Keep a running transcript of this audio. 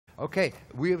Okay,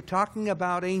 we are talking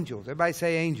about angels. Everybody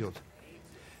say angels.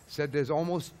 Said there's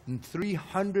almost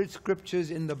 300 scriptures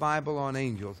in the Bible on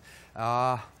angels.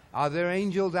 Are there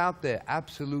angels out there?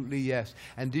 Absolutely yes.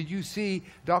 And did you see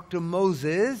Dr.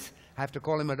 Moses? I have to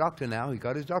call him a doctor now. He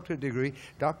got his doctorate degree.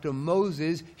 Dr.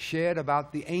 Moses shared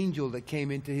about the angel that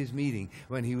came into his meeting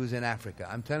when he was in Africa.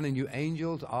 I'm telling you,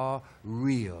 angels are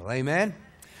real. Amen?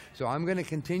 So I'm going to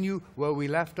continue where we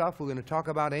left off. We're going to talk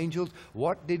about angels.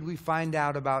 What did we find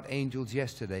out about angels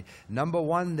yesterday? Number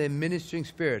one, they're ministering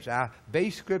spirits. Our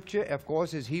base scripture, of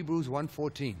course, is Hebrews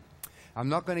 1:14. I'm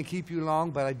not going to keep you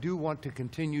long, but I do want to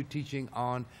continue teaching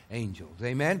on angels.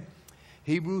 Amen?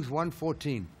 Hebrews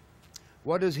 1:14.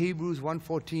 What does Hebrews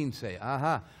 1:14 say?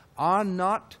 Are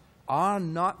not,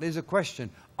 there's a question.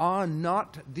 Are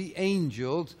not the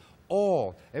angels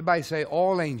all? Everybody say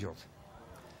all angels.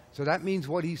 So that means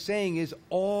what he's saying is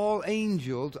all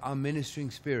angels are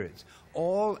ministering spirits.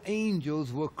 All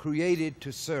angels were created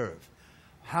to serve.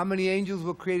 How many angels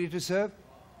were created to serve?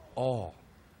 All.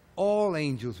 All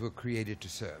angels were created to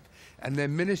serve. And they're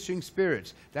ministering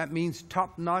spirits. That means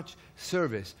top-notch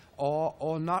service.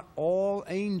 Or not all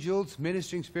angels,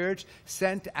 ministering spirits,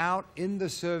 sent out in the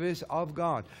service of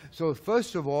God. So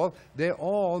first of all, they're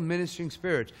all ministering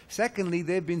spirits. Secondly,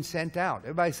 they've been sent out.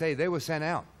 Everybody say they were sent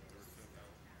out.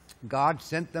 God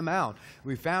sent them out.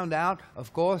 We found out,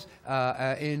 of course,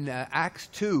 in Acts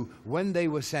 2 when they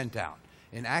were sent out.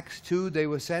 In Acts 2, they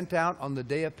were sent out on the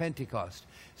day of Pentecost.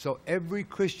 So every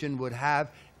Christian would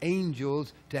have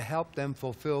angels to help them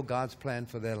fulfill God's plan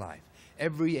for their life.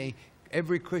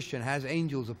 Every Christian has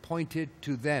angels appointed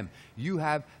to them. You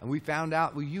have, and we found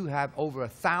out you have over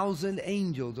 1,000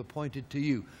 angels appointed to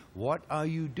you. What are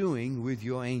you doing with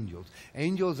your angels?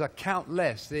 Angels are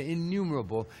countless. They're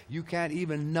innumerable. You can't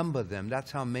even number them. That's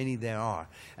how many there are.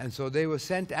 And so they were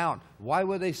sent out. Why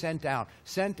were they sent out?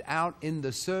 Sent out in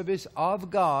the service of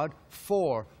God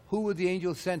for, who were the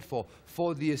angels sent for?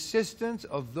 For the assistance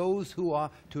of those who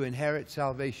are to inherit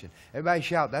salvation. Everybody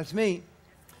shout, that's me.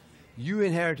 You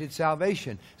inherited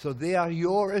salvation. So they are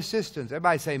your assistants.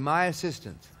 Everybody say, my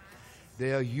assistants.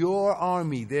 They are your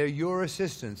army. They're your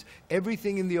assistants.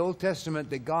 Everything in the Old Testament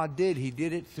that God did, He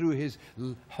did it through His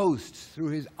hosts, through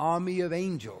His army of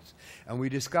angels. And we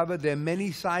discovered there are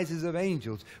many sizes of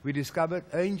angels. We discovered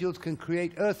angels can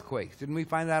create earthquakes. Didn't we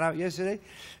find that out yesterday?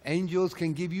 Angels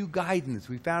can give you guidance.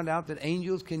 We found out that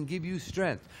angels can give you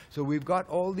strength. So we've got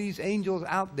all these angels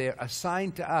out there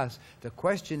assigned to us. The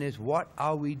question is, what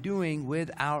are we doing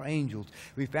with our angels?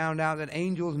 We found out that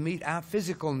angels meet our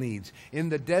physical needs. In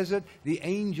the desert, the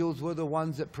angels were the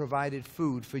ones that provided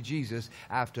food for Jesus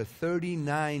after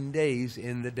 39 days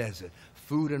in the desert.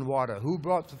 Food and water. Who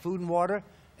brought the food and water?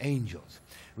 Angels.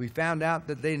 We found out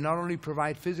that they not only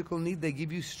provide physical need, they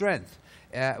give you strength.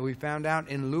 We found out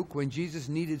in Luke when Jesus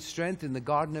needed strength in the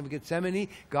Garden of Gethsemane,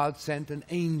 God sent an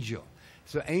angel.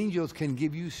 So angels can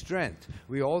give you strength.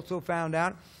 We also found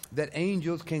out that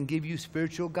angels can give you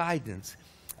spiritual guidance.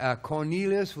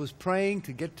 Cornelius was praying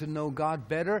to get to know God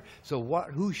better. So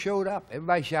who showed up?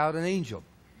 Everybody shout, an angel.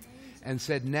 And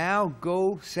said, now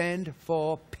go send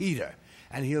for Peter.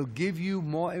 And he'll give you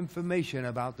more information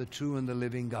about the true and the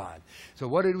living God. So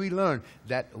what did we learn?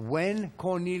 That when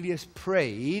Cornelius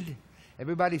prayed,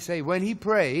 everybody say, when he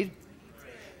prayed,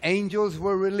 angels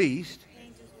were released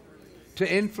to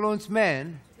influence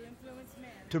men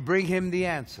to bring him the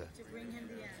answer.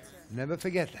 Never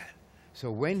forget that. So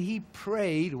when he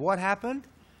prayed, what happened?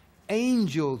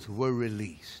 Angels were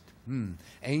released.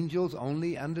 Angels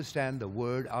only understand the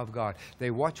Word of God. They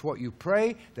watch what you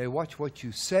pray. They watch what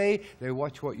you say. They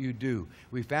watch what you do.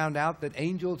 We found out that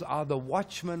angels are the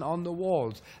watchmen on the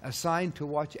walls, assigned to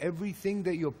watch everything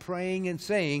that you're praying and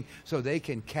saying so they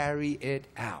can carry it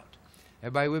out.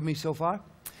 Everybody with me so far?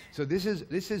 So this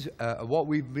is what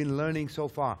we've been learning so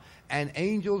far. And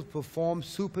angels perform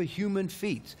superhuman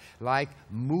feats, like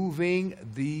moving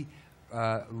the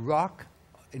rock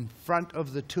in front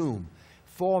of the tomb.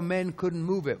 4 men couldn't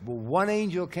move it, but one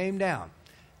angel came down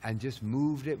and just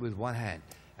moved it with one hand.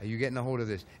 Are you getting a hold of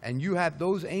this? And you have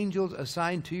those angels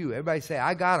assigned to you. Everybody say,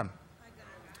 I got them.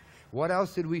 What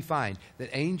else did we find? That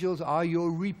angels are your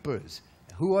reapers.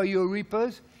 Who are your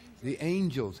reapers? The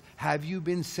angels. Have you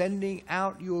been sending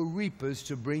out your reapers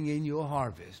to bring in your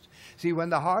harvest? See, when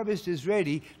the harvest is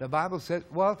ready, the Bible says,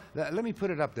 well, let me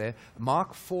put it up there.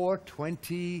 Mark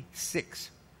 4:26.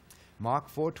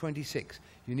 Mark 4:26.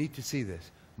 You need to see this.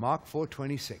 Mark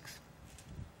 4:26.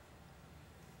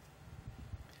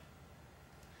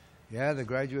 Yeah, the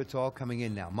graduates are all coming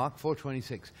in now. Mark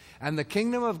 4:26. And the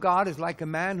kingdom of God is like a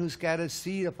man who scatters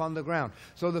seed upon the ground.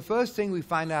 So the first thing we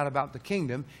find out about the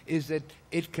kingdom is that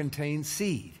it contains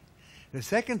seed. The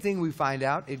second thing we find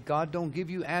out is God don't give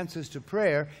you answers to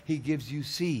prayer. He gives you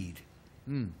seed.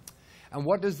 And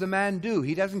what does the man do?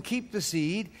 He doesn't keep the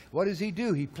seed. What does he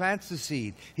do? He plants the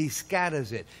seed. He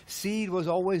scatters it. Seed was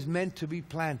always meant to be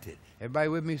planted. Everybody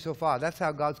with me so far? That's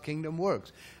how God's kingdom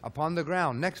works. Upon the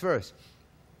ground. Next verse.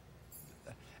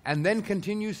 And then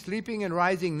continues sleeping and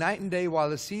rising night and day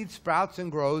while the seed sprouts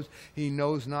and grows, he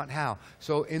knows not how.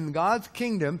 So in God's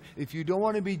kingdom, if you don't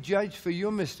want to be judged for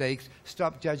your mistakes,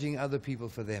 stop judging other people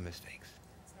for their mistakes.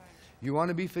 You want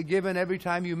to be forgiven every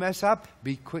time you mess up?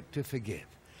 Be quick to forgive.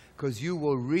 Because you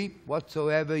will reap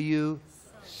whatsoever you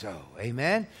sow.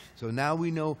 Amen? So now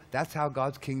we know that's how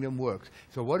God's kingdom works.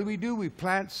 So what do? We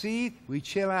plant seed, we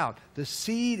chill out. The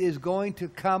seed is going to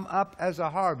come up as a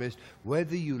harvest,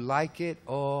 whether you like it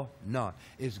or not.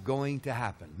 It's going to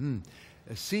happen.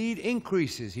 The seed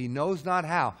increases. He knows not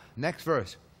how. Next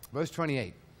verse. Verse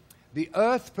 28. The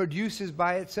earth produces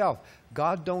by itself.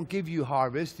 God don't give you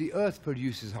harvest. The earth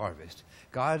produces harvest.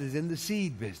 God is in the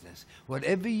seed business.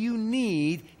 Whatever you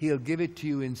need, He'll give it to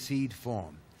you in seed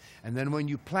form. And then when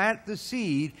you plant the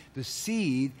seed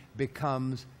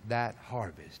becomes that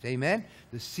harvest. Amen?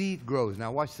 The seed grows.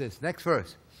 Now watch this. Next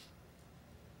verse.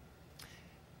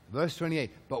 Verse 28.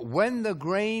 But when the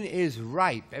grain is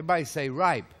ripe, everybody say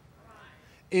ripe.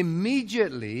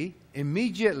 Immediately,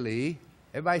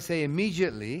 everybody say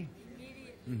immediately.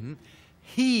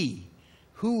 He.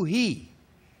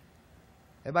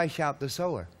 Everybody shout the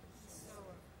sower.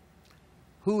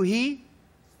 Who he?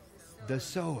 The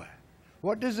sower.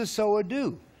 What does the sower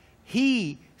do?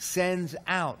 He sends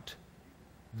out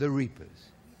the reapers.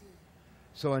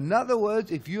 So in other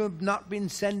words, if you have not been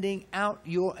sending out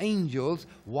your angels,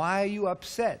 why are you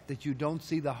upset that you don't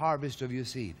see the harvest of your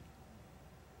seed?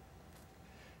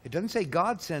 It doesn't say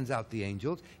God sends out the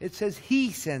angels. It says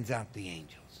He sends out the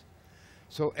angels.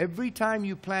 So every time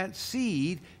you plant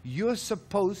seed, you're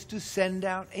supposed to send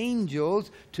out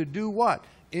angels to do what?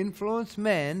 Influence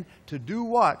men to do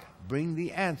what? Bring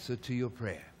the answer to your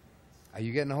prayer. Are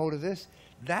you getting a hold of this?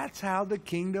 That's how the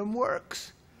kingdom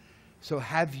works. So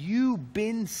have you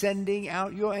been sending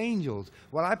out your angels?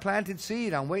 Well, I planted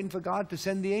seed. I'm waiting for God to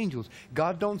send the angels.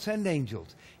 God don't send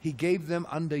angels. He gave them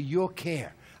under your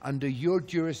care, under your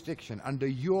jurisdiction, under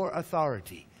your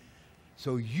authority.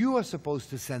 So you are supposed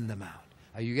to send them out.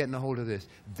 Are you getting a hold of this?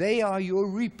 They are your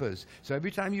reapers. So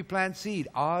every time you plant seed,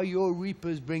 are your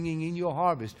reapers bringing in your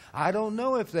harvest? I don't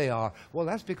know if they are. Well,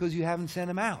 that's because you haven't sent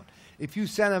them out. If you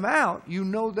send them out, you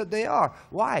know that they are.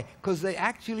 Why? Because they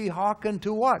actually hearken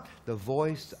to what? The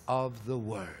voice of the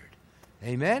word.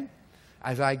 Amen?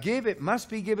 As I give, it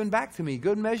must be given back to me.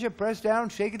 Good measure, pressed down,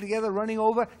 shaken together, running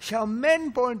over, shall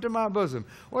men pour into my bosom.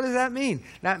 What does that mean?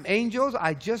 Now, angels,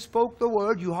 I just spoke the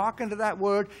word. You hearken to that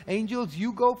word. Angels,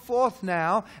 you go forth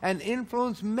now and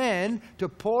influence men to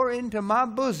pour into my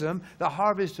bosom the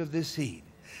harvest of this seed.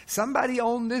 Somebody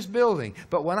owned this building,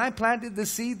 but when I planted the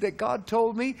seed that God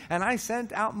told me and I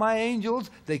sent out my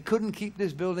angels, they couldn't keep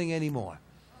this building anymore.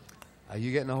 Are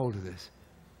you getting a hold of this?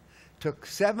 Took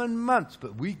 7 months,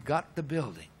 but we got the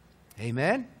building.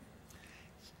 Amen?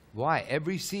 Why?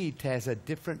 Every seed has a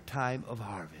different time of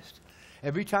harvest.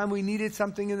 Every time we needed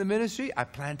something in the ministry, I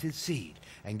planted seed.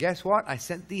 And guess what? I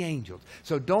sent the angels.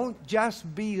 So don't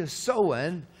just be a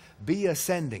sowing, be a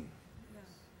sending.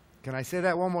 Can I say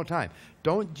that one more time?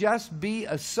 Don't just be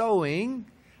a sowing,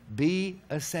 be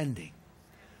a sending.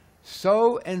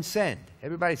 Sow and send.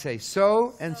 Everybody say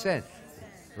sow and send.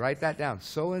 Write that down.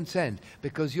 Sow and send.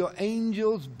 Because your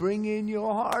angels bring in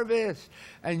your harvest.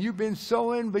 And you've been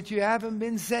sowing, but you haven't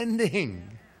been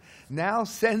sending. Now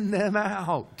send them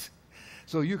out.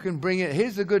 So you can bring it.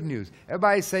 Here's the good news.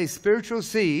 Everybody say spiritual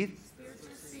seed,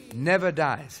 never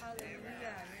dies.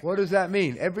 What does that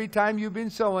mean? Every time you've been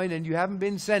sowing and you haven't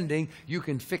been sending, you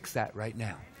can fix that right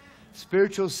now.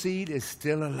 Spiritual seed is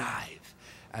still alive.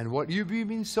 And what you've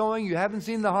been sowing, you haven't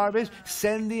seen the harvest,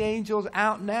 send the angels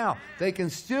out now. They can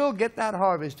still get that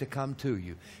harvest to come to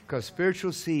you. Because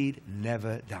spiritual seed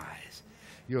never dies.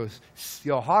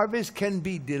 Your harvest can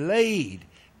be delayed,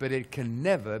 but it can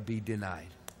never be denied.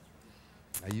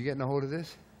 Are you getting a hold of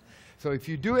this? So if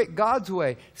you do it God's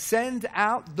way, send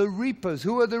out the reapers.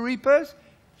 Who are the reapers?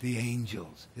 The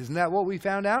angels. Isn't that what we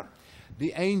found out?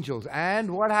 The angels.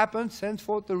 And what happens? Sends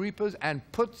forth the reapers and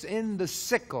puts in the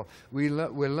sickle. We're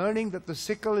learning that the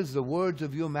sickle is the words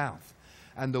of your mouth.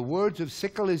 And the words of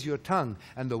sickle is your tongue.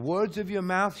 And the words of your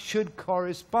mouth should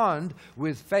correspond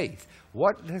with faith.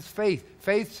 What is faith?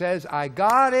 Faith says, I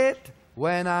got it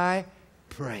when I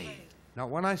prayed. Not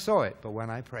when I saw it, but when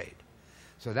I prayed.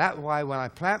 So that's why when I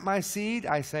plant my seed,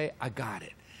 I say, I got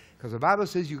it. Because the Bible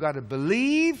says you got to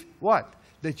believe what?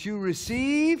 That you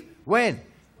receive when?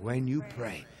 When you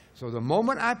pray. So the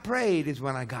moment I prayed is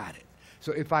when I got it.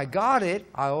 So if I got it,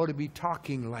 I ought to be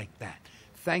talking like that.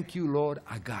 Thank you, Lord,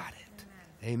 I got it.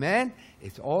 Amen?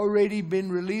 It's already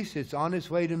been released. It's on its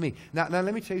way to me. Now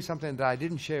let me tell you something that I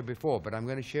didn't share before, but I'm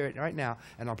going to share it right now,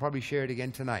 and I'll probably share it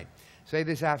again tonight. Say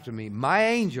this after me. My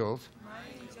angels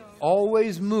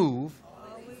always move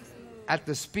at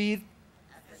the speed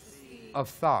of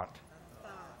thought.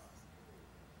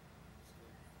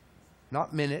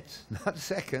 Not minutes, not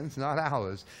seconds, not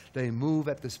hours. They move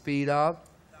at the speed of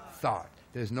thought.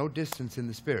 There's no distance in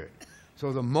the Spirit.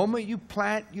 So the moment you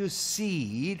plant your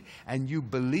seed and you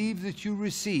believe that you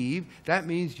receive, that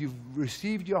means you've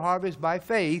received your harvest by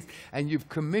faith, and you've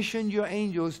commissioned your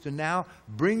angels to now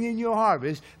bring in your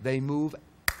harvest. They move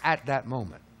at that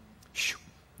moment.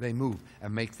 They move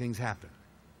and make things happen.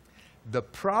 The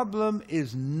problem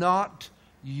is not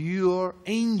your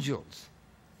angels.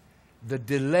 The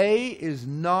delay is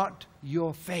not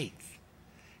your faith.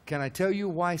 Can I tell you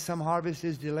why some harvest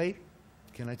is delayed?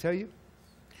 Can I tell you?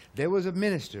 There was a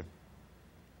minister,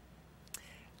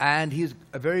 and he's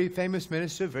a very famous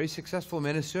minister, very successful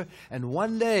minister, and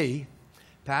one day,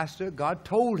 Pastor, God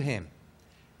told him,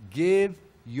 give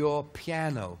your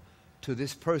piano to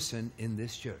this person in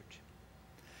this church.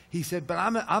 He said, but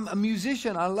I'm a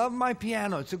musician. I love my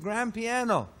piano. It's a grand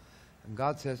piano. And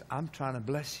God says, I'm trying to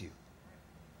bless you.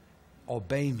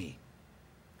 Obey me.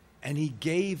 And he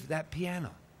gave that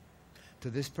piano to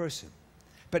this person.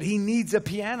 But he needs a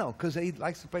piano because he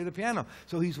likes to play the piano.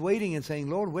 So he's waiting and saying,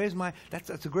 Lord, where's my, that's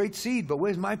a great seed, but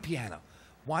where's my piano?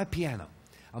 Why piano?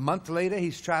 A month later,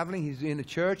 he's traveling, he's in a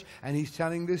church, and he's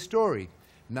telling this story.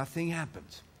 Nothing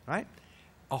happens, right?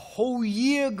 A whole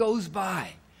year goes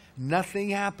by. Nothing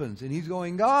happens. And he's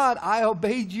going, God, I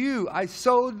obeyed you. I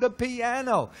sold the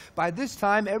piano. By this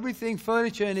time, everything,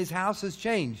 furniture in his house has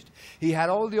changed. He had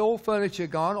all the old furniture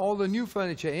gone, all the new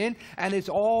furniture in, and it's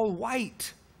all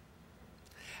white.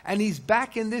 And he's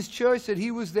back in this church that he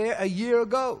was there a year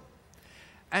ago.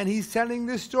 And he's telling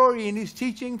this story and he's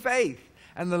teaching faith.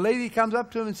 And the lady comes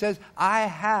up to him and says, I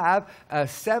have a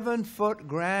 7-foot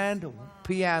grand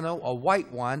piano, a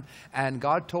white one, and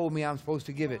God told me I'm supposed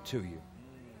to give it to you.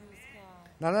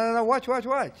 No, watch.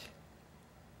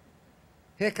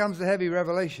 Here comes the heavy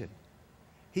revelation.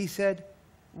 He said,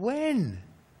 when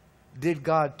did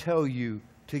God tell you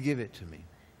to give it to me?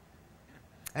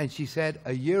 And she said,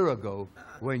 a year ago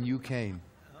when you came.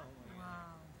 Wow.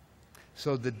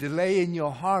 So the delay in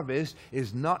your harvest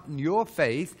is not your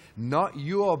faith, not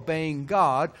you obeying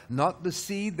God, not the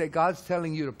seed that God's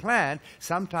telling you to plant.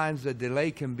 Sometimes the delay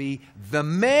can be the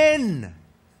men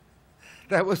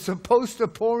that was supposed to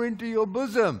pour into your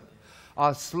bosom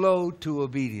are slow to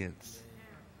obedience.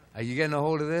 Are you getting a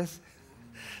hold of this?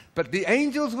 But the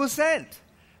angels were sent.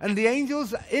 And the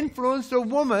angels influenced a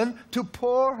woman to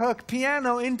pour her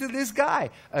piano into this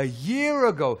guy. A year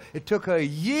ago. It took her a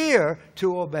year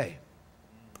to obey.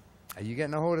 Are you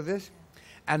getting a hold of this?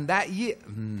 And that year...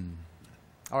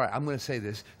 All right, I'm going to say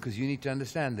this because you need to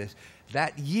understand this.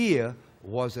 That year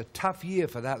was a tough year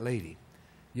for that lady.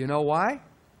 You know why?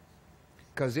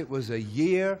 Because it was a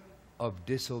year of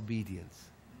disobedience.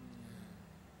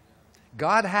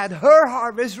 God had her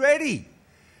harvest ready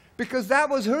because that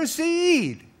was her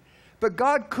seed. But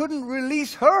God couldn't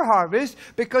release her harvest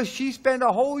because she spent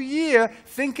a whole year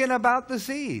thinking about the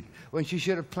seed when she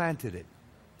should have planted it.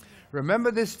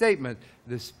 Remember this statement,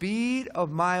 the speed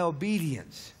of my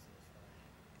obedience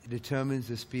determines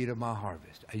the speed of my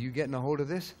harvest. Are you getting a hold of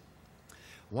this?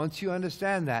 Once you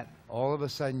understand that, all of a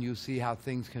sudden you'll see how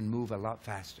things can move a lot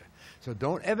faster. So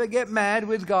don't ever get mad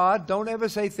with God. Don't ever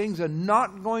say things are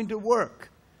not going to work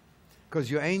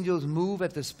because your angels move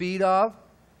at the speed of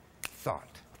thought.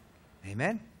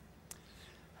 Amen?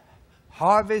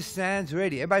 Harvest stands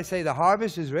ready. Everybody say the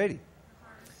harvest is ready.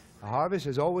 The harvest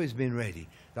has always been ready.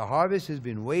 The harvest has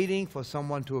been waiting for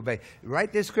someone to obey.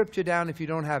 Write this scripture down if you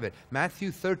don't have it.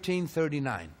 Matthew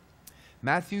 13:39.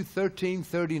 Matthew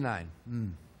 13:39.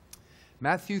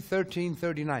 Matthew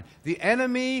 13:39. The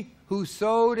enemy who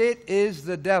sowed it is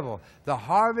the devil. The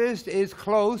harvest is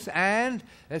close and,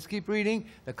 let's keep reading,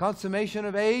 the consummation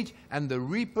of age, and the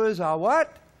reapers are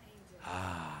what?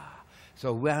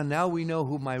 So now we know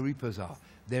who my reapers are.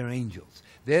 They're angels.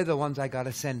 They're the ones I got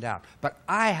to send out. But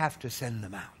I have to send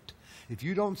them out. If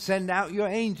you don't send out your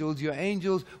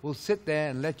angels will sit there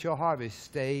and let your harvest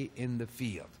stay in the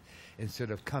field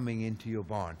instead of coming into your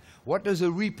barn. What does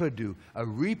a reaper do? A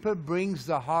reaper brings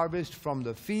the harvest from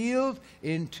the field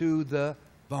into the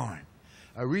barn.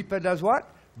 A reaper does what?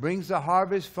 Brings the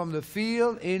harvest from the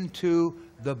field into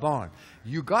the barn.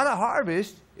 You got a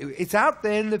harvest. It's out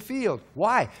there in the field.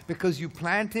 Why? Because you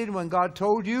planted when God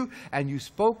told you, and you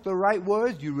spoke the right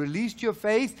words, you released your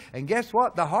faith, and guess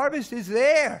what? The harvest is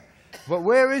there. But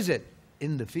where is it?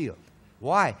 In the field.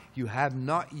 Why? You have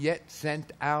not yet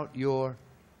sent out your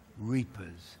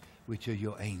reapers, which are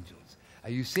your angels. Are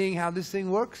you seeing how this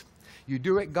thing works? You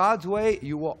do it God's way,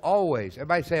 you will always,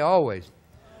 everybody say always.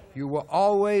 You will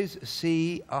always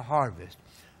see a harvest.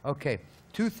 Okay,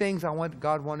 two things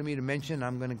God wanted me to mention.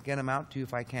 I'm going to get them out to you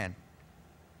if I can.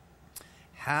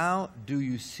 How do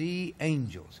you see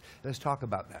angels? Let's talk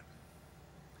about that.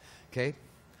 Okay?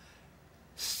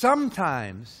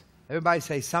 Sometimes, everybody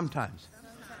say sometimes.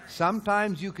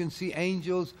 Sometimes you can see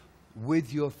angels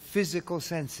with your physical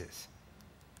senses.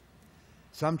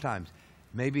 Sometimes.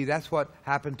 Maybe that's what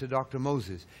happened to Dr.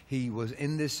 Moses. He was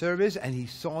in this service and he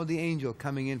saw the angel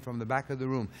coming in from the back of the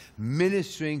room,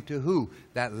 ministering to who?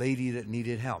 That lady that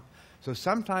needed help. So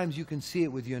sometimes you can see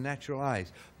it with your natural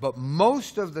eyes. But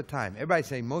most of the time, everybody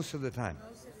say most of the time,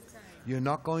 you're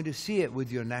not going to see it with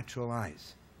your natural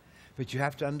eyes. But you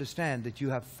have to understand that you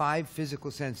have 5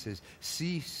 physical senses: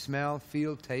 see, smell,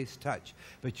 feel, taste, touch.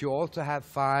 But you also have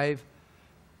 5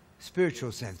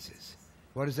 spiritual senses.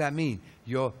 What does that mean?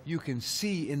 You can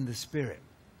see in the spirit.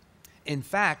 In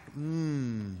fact,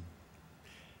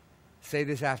 say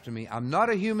this after me. I'm not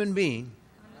a human being.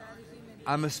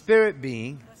 I'm a spirit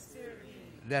being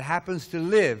that happens to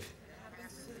live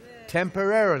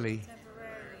temporarily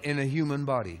in a human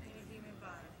body.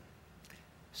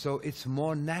 So it's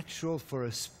more natural for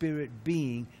a spirit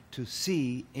being to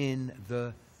see in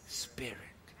the spirit.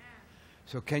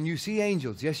 So can you see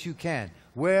angels? Yes, you can.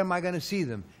 Where am I going to see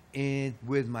them?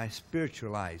 With my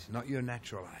spiritual eyes, not your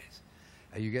natural eyes.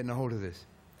 Are you getting a hold of this?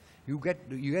 You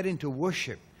get into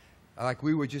worship, like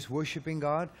we were just worshiping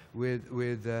God with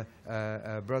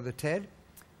Brother Ted.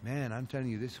 Man, I'm telling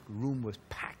you, this room was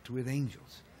packed with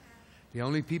angels. The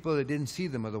only people that didn't see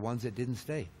them are the ones that didn't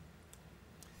stay.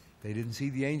 They didn't see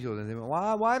the angels, and they went,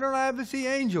 why don't I ever see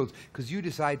angels? Because you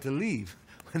decide to leave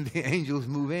when the angels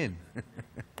move in.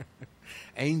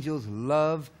 Angels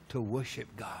love to worship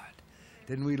God.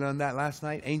 Didn't we learn that last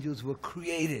night? Angels were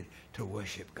created to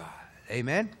worship God.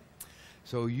 Amen?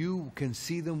 So you can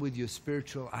see them with your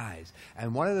spiritual eyes.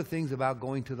 And one of the things about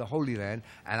going to the Holy Land,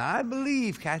 and I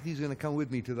believe Kathy's going to come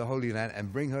with me to the Holy Land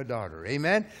and bring her daughter.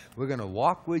 Amen? We're going to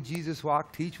walk where Jesus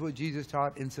walked, teach what Jesus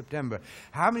taught in September.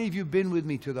 How many of you have been with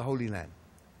me to the Holy Land?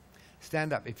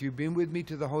 Stand up. If you've been with me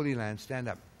to the Holy Land, stand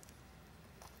up.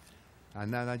 And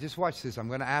now just watch this. I'm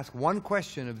going to ask one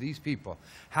question of these people.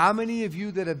 How many of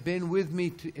you that have been with me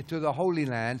to the Holy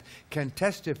Land can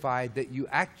testify that you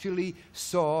actually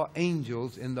saw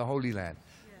angels in the Holy Land?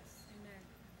 Yes, amen.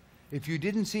 If you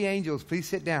didn't see angels, please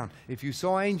sit down. If you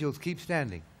saw angels, keep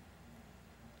standing.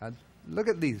 Look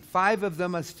at these. 5 of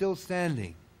them are still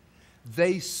standing.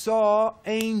 They saw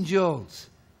angels.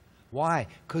 Why?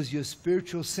 Because your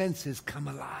spiritual senses come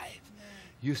alive. Amen.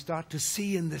 You start to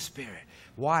see in the Spirit.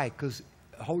 Why? Because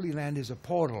Holy Land is a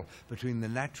portal between the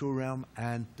natural realm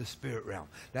and the spirit realm.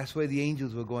 That's where the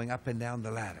angels were going up and down the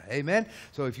ladder. Amen?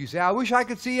 So if you say, I wish I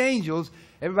could see angels,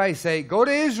 everybody say, go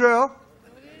to Israel,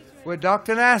 with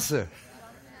Dr. Nasir.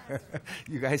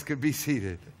 You guys could be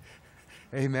seated.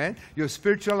 Amen? Your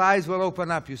spiritual eyes will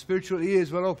open up. Your spiritual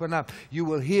ears will open up. You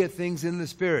will hear things in the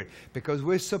Spirit, because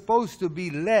we're supposed to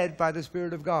be led by the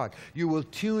Spirit of God. You will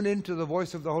tune into the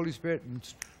voice of the Holy Spirit and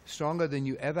stronger than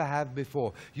you ever have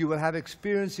before. You will have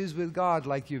experiences with God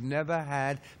like you've never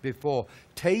had before.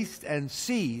 Taste and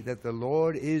see that the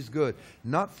Lord is good.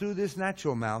 Not through this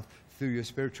natural mouth, through your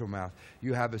spiritual mouth.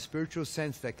 You have a spiritual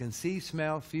sense that can see,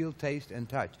 smell, feel, taste, and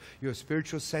touch. Your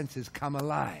spiritual senses come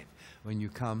alive when you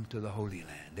come to the Holy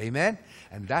Land. Amen?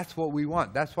 And that's what we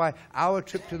want. That's why our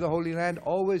trip to the Holy Land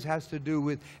always has to do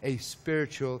with a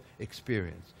spiritual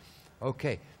experience.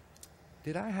 Okay.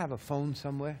 Did I have a phone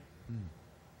somewhere?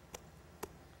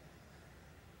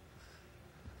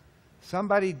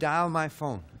 Somebody dial my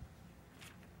phone.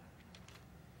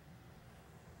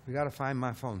 We got to find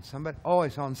my phone. Somebody. Oh,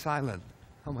 it's on silent.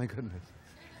 Oh my goodness.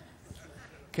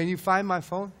 Can you find my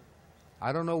phone?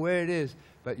 I don't know where it is,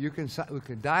 but we can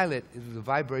dial it. The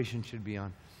vibration should be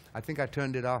on. I think I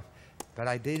turned it off, but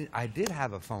I did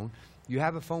have a phone. You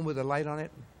have a phone with a light on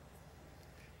it?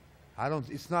 I don't.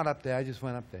 It's not up there. I just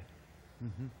went up there.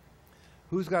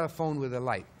 Who's got a phone with a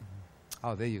light?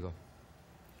 Oh, there you go.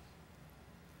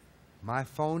 My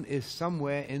phone is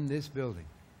somewhere in this building.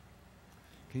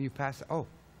 Can you pass it? Oh,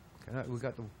 we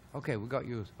got the. Okay, we got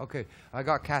yours. Okay, I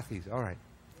got Kathy's. All right.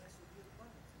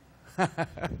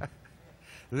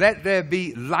 Let there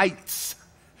be lights.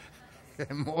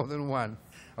 More than one.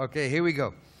 Okay, here we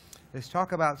go. Let's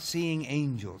talk about seeing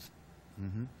angels.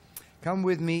 Come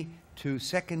with me to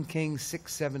 2 Kings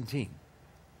 6:17.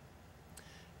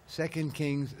 2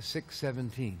 Kings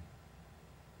 6:17.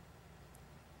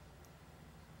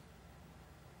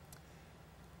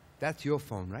 That's your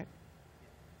phone, right?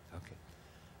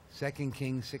 Okay. 2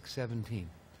 Kings 6:17.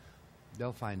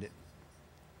 They'll find it.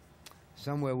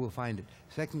 Somewhere we'll find it.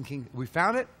 2 Kings. We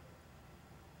found it?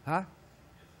 Huh?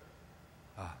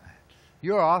 Oh, man.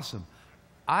 You're awesome.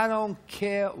 I don't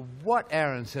care what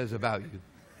Aaron says about you.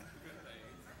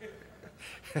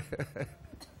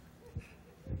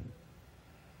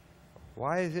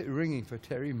 Why is it ringing for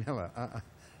Terry Miller?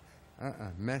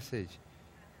 Message.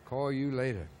 Call you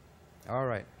later. All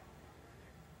right.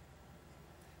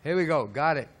 Here we go.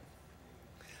 Got it.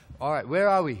 All right. Where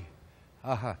are we?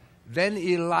 Then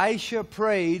Elisha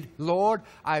prayed, Lord,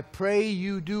 I pray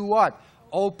you do what?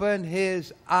 Open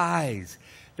his eyes.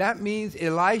 That means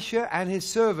Elisha and his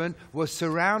servant were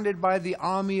surrounded by the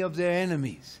army of their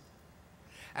enemies.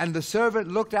 And the servant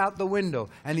looked out the window,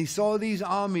 and he saw these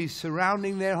armies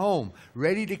surrounding their home,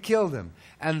 ready to kill them.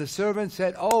 And the servant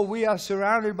said, oh, we are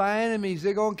surrounded by enemies.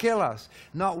 They're going to kill us.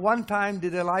 Not one time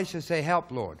did Elisha say,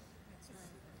 help, Lord.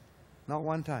 Not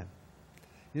one time.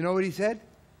 You know what he said?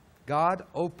 God,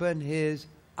 open his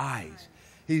eyes.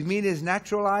 He mean his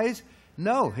natural eyes?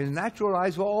 No, his natural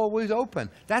eyes were always open.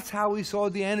 That's how he saw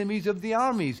the enemies of the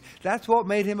armies. That's what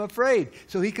made him afraid.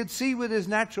 So he could see with his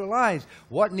natural eyes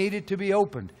what needed to be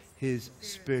opened. His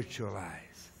spiritual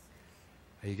eyes.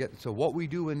 Are you getting? So what we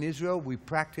do in Israel, we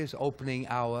practice opening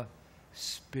our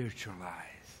spiritual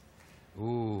eyes.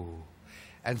 Ooh.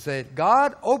 And say,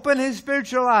 God, open his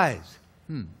spiritual eyes.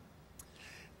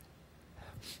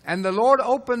 And the Lord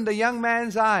opened the young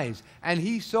man's eyes, and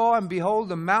he saw, and behold,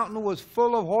 the mountain was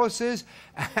full of horses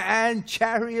and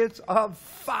chariots of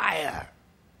fire.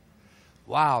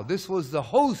 Wow, this was the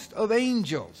host of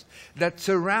angels that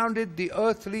surrounded the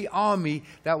earthly army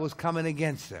that was coming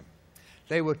against them.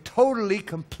 They were totally,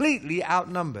 completely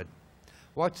outnumbered.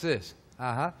 Watch this.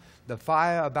 The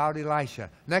fire about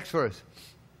Elisha. Next verse.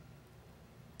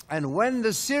 And when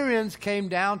the Syrians came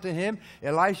down to him,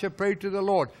 Elisha prayed to the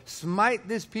Lord, smite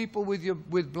this people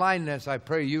with blindness, I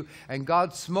pray you. And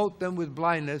God smote them with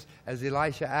blindness, as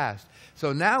Elisha asked.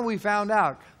 So now we found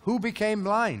out who became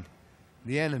blind.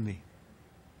 The enemy.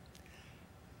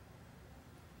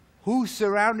 Who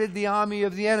surrounded the army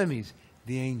of the enemies?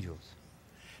 The angels.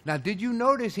 Now, did you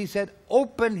notice he said,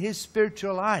 open his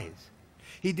spiritual eyes?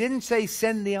 He didn't say,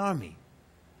 send the army.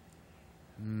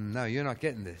 No, you're not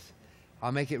getting this.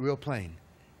 I'll make it real plain.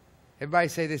 Everybody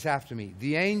say this after me.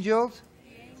 The angels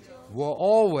were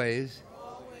always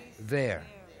there.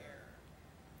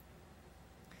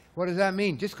 What does that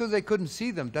mean? Just because they couldn't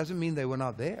see them doesn't mean they were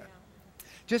not there.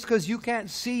 Just because you can't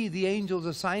see the angels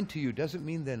assigned to you doesn't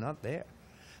mean they're not there.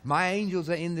 My angels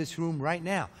are in this room right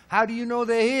now. How do you know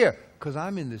they're here? Because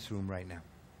I'm in this room right now.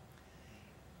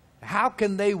 How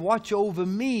can they watch over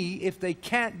me if they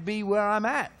can't be where I'm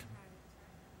at?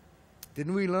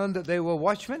 Didn't we learn that they were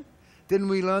watchmen? Didn't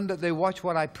we learn that they watch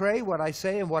what I pray, what I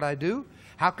say, and what I do?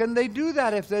 How can they do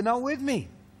that if they're not with me?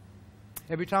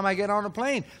 Every time I get on a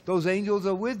plane, those angels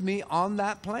are with me on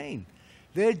that plane.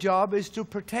 Their job is to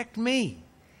protect me.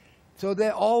 So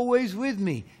they're always with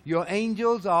me. Your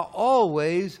angels are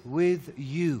always with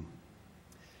you.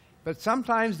 But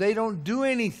sometimes they don't do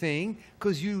anything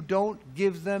because you don't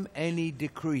give them any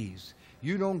decrees.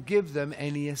 You don't give them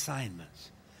any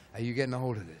assignments. Are you getting a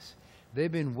hold of this?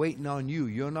 They've been waiting on you.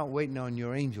 You're not waiting on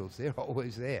your angels. They're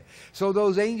always there. So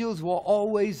those angels were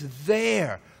always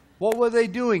there. What were they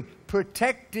doing?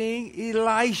 Protecting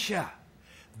Elisha.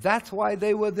 That's why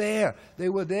they were there. They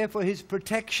were there for his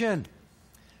protection.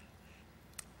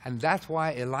 And that's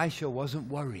why Elisha wasn't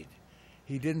worried.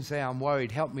 He didn't say, I'm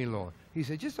worried, help me, Lord. He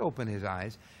said, just open his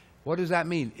eyes. What does that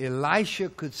mean? Elisha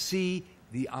could see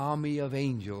the army of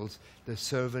angels. The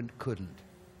servant couldn't.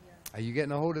 Are you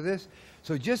getting a hold of this?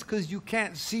 So just because you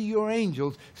can't see your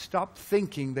angels, stop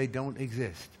thinking they don't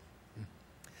exist.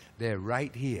 They're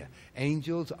right here.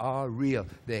 Angels are real.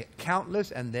 They're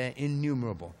countless and they're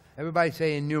innumerable. Everybody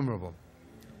say innumerable.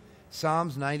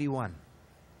 Psalms 91,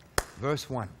 verse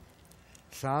 1.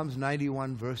 Psalms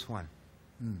 91, verse 1.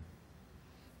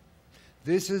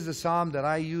 This is the psalm that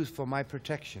I use for my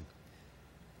protection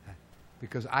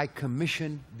because I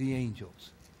commission the angels.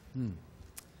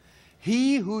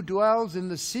 He who dwells in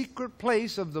the secret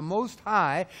place of the Most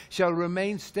High shall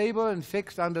remain stable and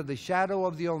fixed under the shadow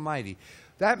of the Almighty.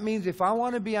 That means if I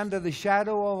want to be under the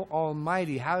shadow of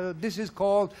Almighty, this is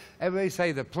called, everybody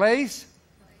say, the place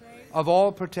of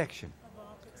all protection.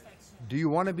 Do you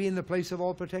want to be in the place of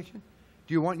all protection?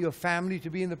 Do you want your family to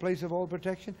be in the place of all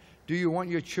protection? Do you want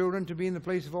your children to be in the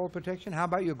place of all protection? How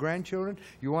about your grandchildren?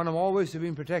 You want them always to be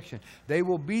in protection. They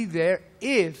will be there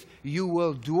if you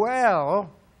will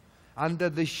dwell under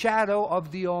the shadow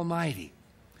of the Almighty.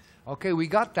 Okay, we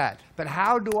got that. But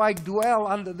how do I dwell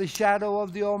under the shadow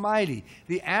of the Almighty?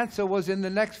 The answer was in the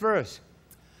next verse.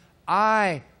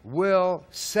 I will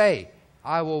say.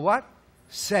 I will what?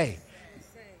 Say.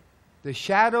 The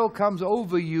shadow comes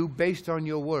over you based on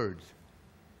your words.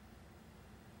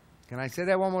 Can I say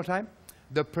that one more time?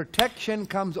 The protection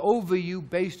comes over you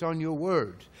based on your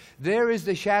words. There is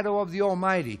the shadow of the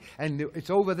Almighty, and it's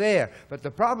over there. But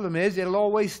the problem is, it'll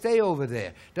always stay over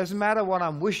there. Doesn't matter what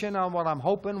I'm wishing on, what I'm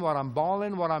hoping, what I'm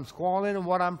bawling, what I'm squalling, and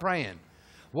what I'm praying.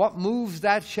 What moves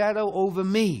that shadow over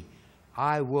me?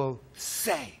 I will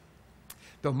say.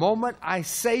 The moment I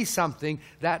say something,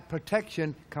 that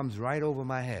protection comes right over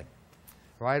my head,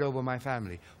 right over my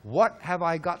family. What have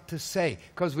I got to say?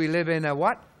 Because we live in a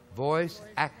what?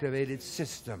 Voice-activated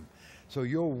system. So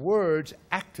your words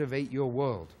activate your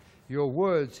world. Your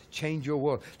words change your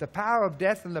world. The power of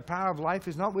death and the power of life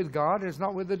is not with God, it's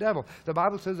not with the devil. The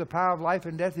Bible says the power of life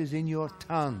and death is in your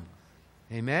tongue.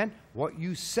 Amen? What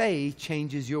you say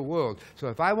changes your world. So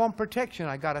if I want protection,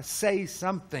 I got to say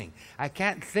something. I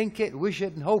can't think it, wish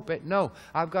it, and hope it. No,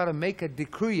 I've got to make a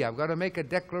decree. I've got to make a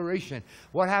declaration.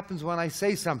 What happens when I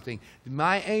say something?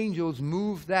 My angels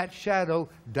move that shadow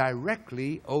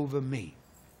directly over me.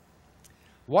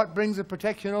 What brings the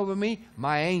protection over me?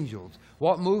 My angels.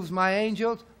 What moves my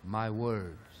angels? My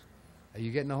words. Are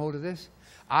you getting a hold of this?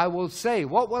 I will say.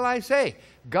 What will I say?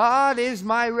 God is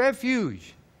my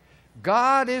refuge.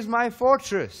 God is my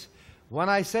fortress. When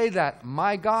I say that,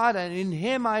 my God, and in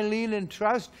Him I lean and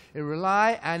trust and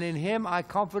rely, and in Him I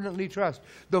confidently trust.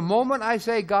 The moment I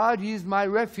say, God, He is my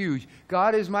refuge,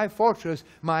 God is my fortress,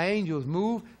 my angels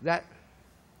move that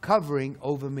covering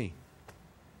over me.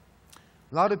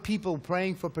 A lot of people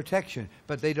praying for protection,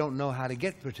 but they don't know how to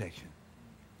get protection.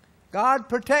 God,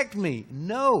 protect me.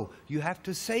 No, you have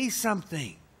to say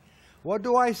something. What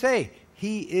do I say?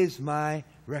 He is my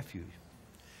refuge.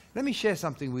 Let me share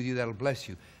something with you that'll bless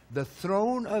you. The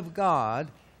throne of God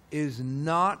is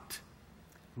not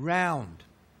round.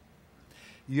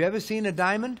 You ever seen a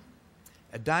diamond?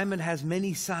 A diamond has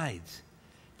many sides.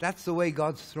 That's the way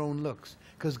God's throne looks,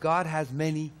 because God has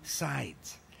many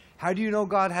sides. How do you know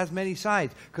God has many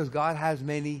sides? Because God has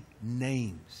many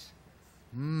names.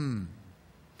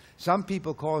 Some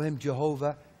people call Him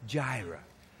Jehovah Jireh,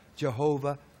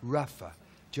 Jehovah Rapha,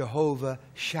 Jehovah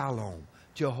Shalom,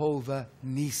 Jehovah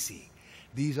Nisi.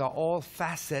 These are all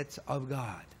facets of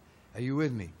God. Are you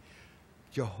with me?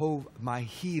 Jehovah, my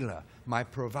healer, my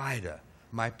provider,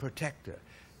 my protector.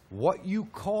 What you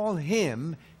call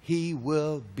Him, He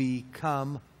will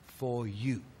become for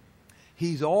you.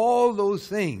 He's all those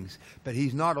things, but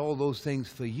He's not all those things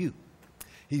for you.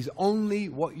 He's only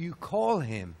what you call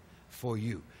Him for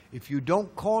you. If you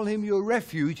don't call Him your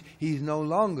refuge, He's no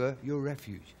longer your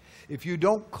refuge. If you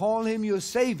don't call Him your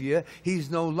Savior, He's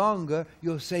no longer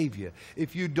your Savior.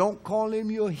 If you don't call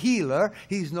Him your healer,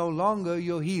 He's no longer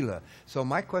your healer. So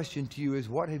my question to you is,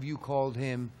 what have you called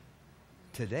Him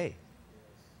today?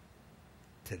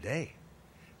 Today.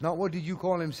 Not what did you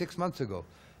call Him 6 months ago.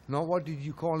 Not what did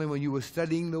you call Him when you were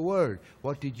studying the Word.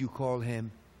 What did you call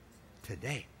Him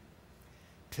today?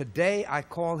 Today I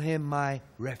call Him my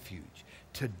refuge.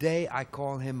 Today I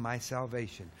call Him my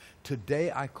salvation.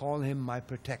 Today I call Him my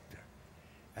protector.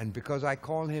 And because I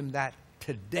call Him that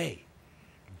today,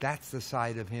 that's the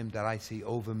side of Him that I see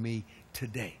over me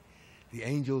today. The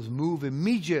angels move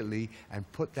immediately and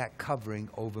put that covering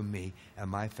over me and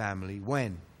my family.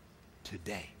 When?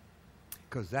 Today.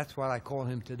 Because that's what I call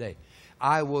Him today.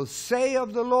 I will say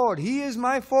of the Lord, He is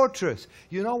my fortress.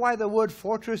 You know why the word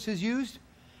fortress is used?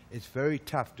 It's very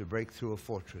tough to break through a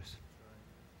fortress.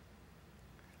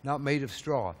 Not made of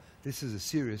straw. This is a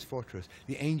serious fortress.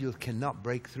 The angels cannot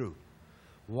break through.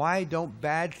 Why don't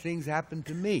bad things happen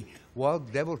to me? Well,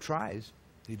 the devil tries.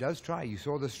 He does try. You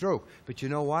saw the stroke. But you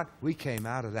know what? We came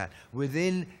out of that.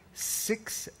 Within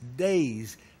 6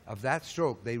 days of that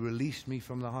stroke, they released me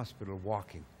from the hospital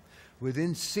walking.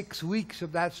 Within 6 weeks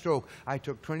of that stroke, I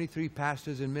took 23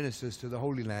 pastors and ministers to the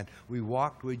Holy Land. We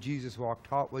walked where Jesus walked,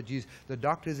 taught what Jesus... The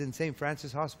doctors in St.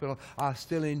 Francis Hospital are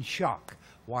still in shock.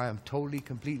 Why I'm totally,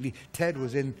 completely... Ted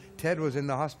was in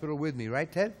the hospital with me, right,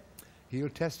 Ted? He'll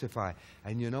testify.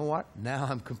 And you know what? Now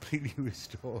I'm completely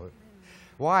restored.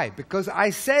 Why? Because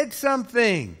I said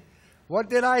something. What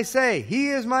did I say? He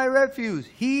is my refuge.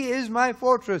 He is my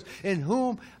fortress, in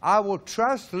whom I will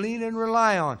trust, lean, and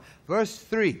rely on. Verse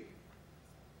 3.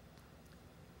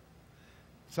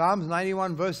 Psalms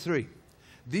 91, verse 3.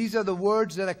 These are the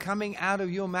words that are coming out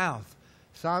of your mouth.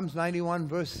 Psalms 91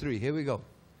 verse 3. Here we go.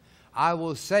 I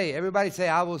will say. Everybody say,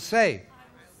 I will say. I will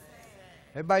say.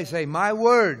 Everybody say, my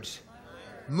words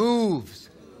moves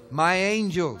my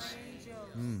angels.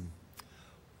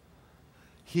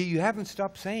 You haven't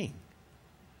stopped saying.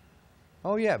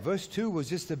 Oh yeah, verse 2 was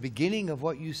just the beginning of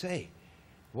what you say.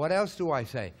 What else do I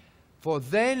say? For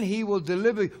then he will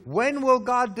deliver. When will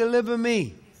God deliver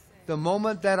me? The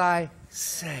moment that I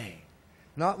say.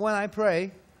 Not when I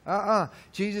pray.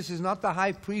 Jesus is not the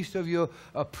high priest of your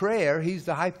prayer. He's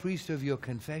the high priest of your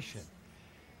confession.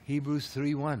 Hebrews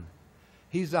 3:1.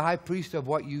 He's the high priest of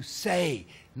what you say,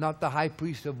 not the high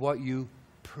priest of what you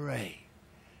pray.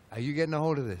 Are you getting a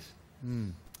hold of this?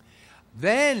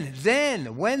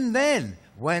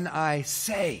 When I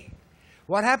say.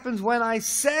 What happens when I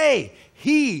say?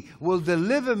 He will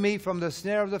deliver me from the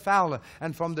snare of the fowler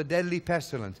and from the deadly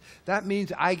pestilence. That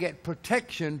means I get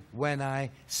protection when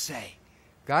I say.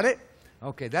 Got it?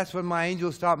 Okay, that's when my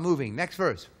angels start moving. Next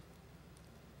verse.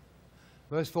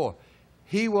 Verse 4.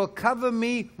 He will cover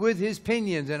me with his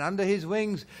pinions, and under his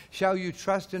wings shall you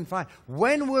trust and find.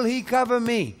 When will he cover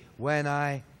me? When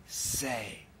I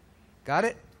say. Got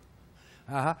it?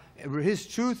 His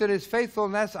truth and his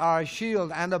faithfulness are a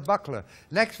shield and a buckler.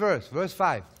 Next verse, verse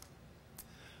 5.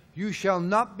 You shall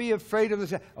not be afraid of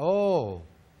the...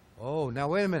 now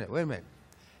wait a minute.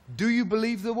 Do you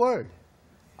believe the word?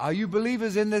 Are you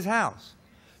believers in this house?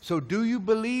 So do you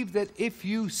believe that if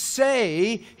you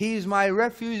say, he is my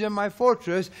refuge and my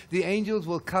fortress, the angels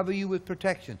will cover you with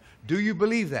protection? Do you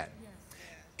believe that? Yes.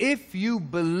 If you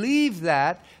believe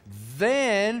that,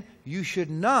 then you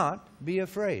should not be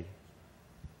afraid.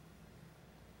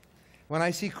 When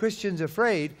I see Christians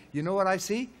afraid, you know what I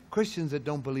see? Christians that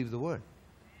don't believe the word.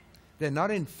 They're not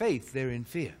in faith, they're in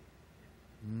fear.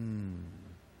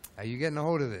 Are you getting a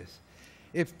hold of this?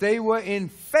 If they were in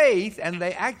faith and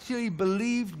they actually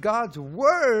believed God's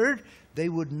word, they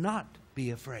would not be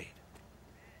afraid.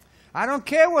 I don't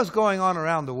care what's going on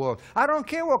around the world. I don't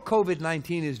care what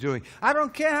COVID-19 is doing. I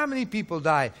don't care how many people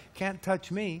die. Can't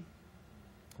touch me.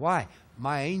 Why?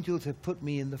 My angels have put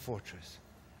me in the fortress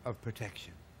of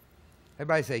protection.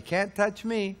 Everybody say, can't touch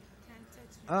me. Can't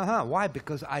touch me. Why?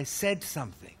 Because I said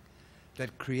something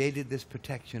that created this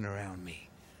protection around me.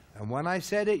 And when I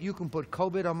said it, you can put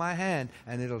COVID on my hand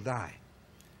and it'll die.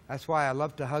 That's why I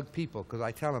love to hug people, because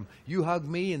I tell them, you hug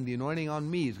me and the anointing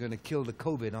on me is going to kill the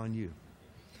COVID on you.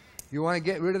 You want to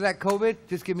get rid of that COVID?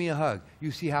 Just give me a hug.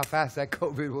 You see how fast that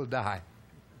COVID will die.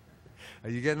 Are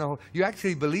you getting a hold? You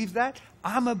actually believe that?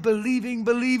 I'm a believing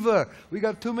believer. We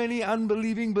got too many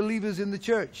unbelieving believers in the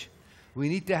church. We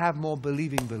need to have more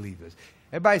believing believers.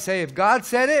 Everybody say, if God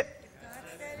said it,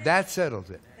 that settles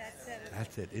it.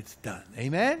 That's it. It's done.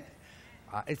 Amen?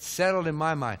 It's settled in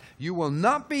my mind. You will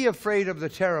not be afraid of the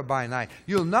terror by night.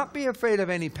 You'll not be afraid of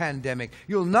any pandemic.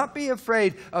 You'll not be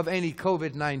afraid of any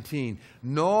COVID-19,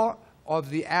 nor of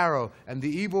the arrow and the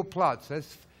evil plots.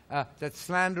 That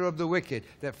slander of the wicked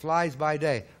that flies by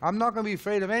day. I'm not going to be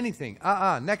afraid of anything.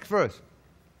 Next verse.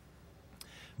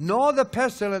 Nor the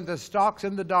pestilence that stalks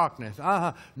in the darkness.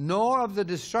 Nor of the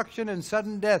destruction and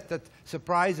sudden death that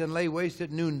surprise and lay waste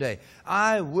at noonday.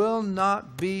 I will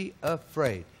not be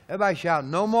afraid. Everybody shout,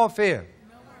 no more fear.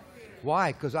 No more fear.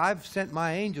 Why? Because I've sent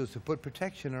my angels to put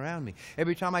protection around me.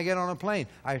 Every time I get on a plane,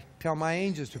 I tell my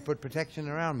angels to put protection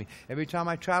around me. Every time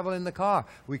I travel in the car,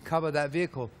 we cover that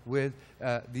vehicle with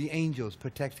the angels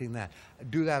protecting that. I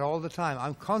do that all the time.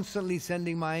 I'm constantly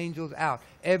sending my angels out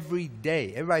every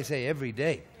day. Everybody say every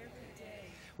day.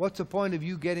 What's the point of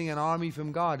you getting an army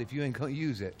from God if you ain't going to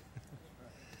use it?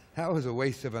 That was a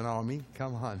waste of an army.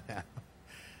 Come on now.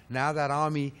 Now that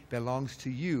army belongs to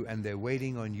you, and they're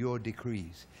waiting on your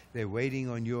decrees. They're waiting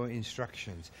on your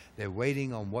instructions. They're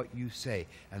waiting on what you say,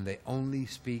 and they only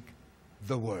speak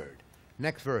the word.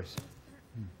 Next verse.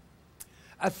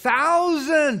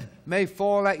 1,000 may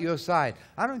fall at your side.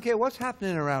 I don't care what's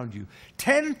happening around you.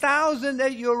 10,000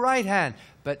 at your right hand,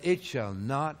 but it shall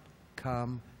not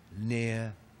come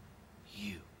near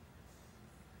you.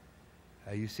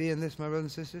 Are you seeing this, my brothers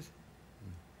and sisters?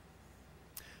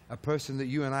 A person that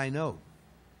you and I know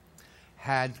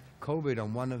had COVID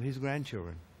on one of his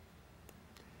grandchildren.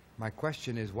 My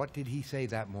question is, what did he say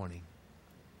that morning?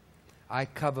 I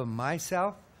cover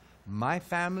myself, my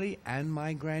family, and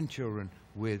my grandchildren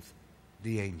with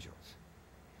the angels.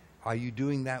 Are you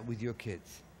doing that with your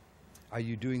kids? Are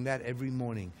you doing that every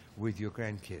morning with your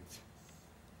grandkids?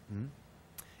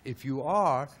 If you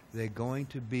are, they're going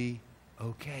to be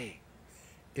okay.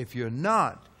 If you're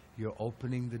not, you're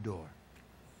opening the door.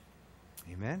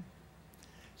 Amen?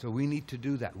 So we need to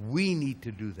do that. We need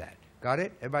to do that. Got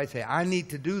it? Everybody say, I need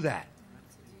to do that.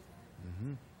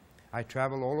 I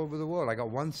travel all over the world. I got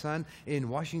one son in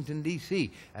Washington, D.C.,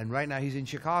 and right now he's in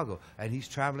Chicago, and he's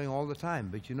traveling all the time.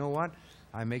 But you know what?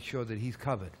 I make sure that he's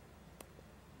covered,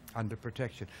 under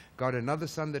protection. Got another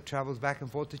son that travels back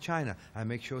and forth to China. I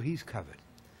make sure he's covered.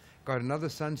 Got another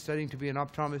son studying to be an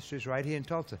optometrist right here in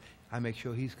Tulsa. I make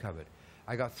sure he's covered.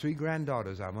 I got 3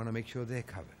 granddaughters. I want to make sure they're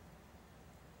covered.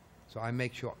 So I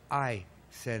make sure I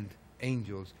send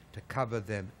angels to cover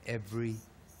them every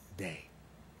day.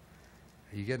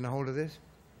 Are you getting a hold of this?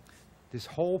 This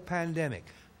whole pandemic,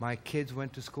 my kids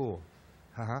went to school.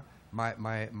 My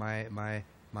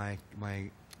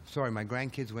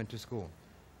grandkids went to school.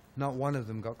 Not one of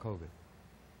them got COVID.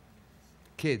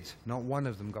 Kids, not one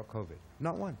of them got COVID.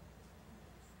 Not one.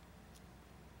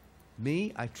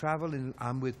 Me, I travel and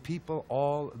I'm with people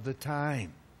all the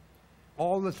time.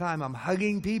 All the time. I'm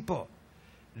hugging people.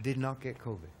 Did not get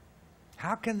COVID.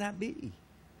 How can that be?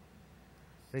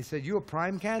 They said, you're a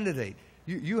prime candidate.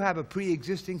 You have a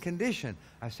pre-existing condition.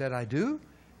 I said, I do?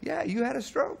 Yeah, you had a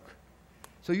stroke.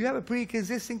 So you have a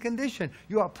pre-existing condition.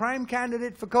 You are a prime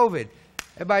candidate for COVID.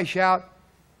 Everybody shout,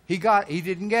 he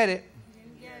didn't get it. He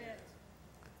didn't get it.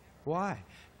 Why?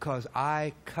 Because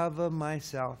I cover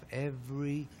myself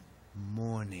every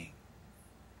morning.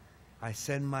 I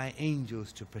send my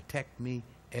angels to protect me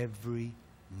every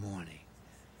morning.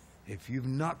 If you've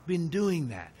not been doing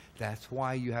that, that's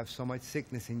why you have so much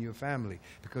sickness in your family.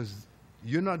 Because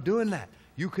you're not doing that.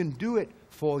 You can do it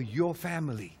for your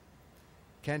family.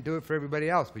 Can't do it for everybody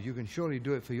else, but you can surely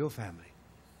do it for your family.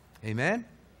 Amen?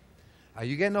 Are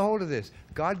you getting a hold of this?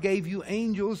 God gave you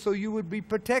angels so you would be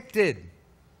protected.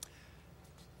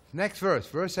 Next verse,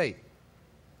 verse 8.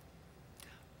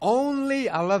 Only,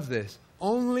 I love this,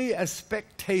 only a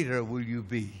spectator will you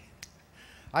be.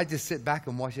 I just sit back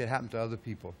and watch it happen to other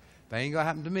people. That ain't going to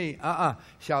happen to me.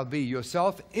 Shall be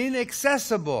yourself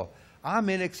inaccessible. I'm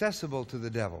inaccessible to the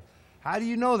devil. How do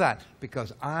you know that?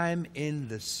 Because I'm in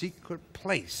the secret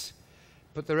place.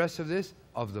 Put the rest of this,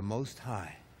 of the Most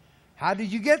High. How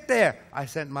did you get there? I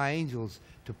sent my angels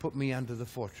to put me under the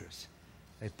fortress.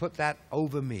 They put that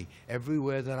over me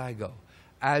everywhere that I go.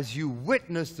 As you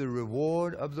witness the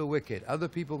reward of the wicked. Other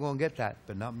people are going to get that,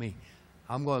 but not me.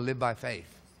 I'm going to live by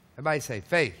faith. Everybody say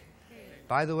faith.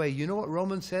 By the way, you know what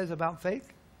Romans says about faith?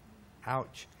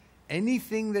 Ouch.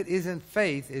 Anything that isn't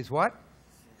faith is what?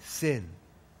 Sin.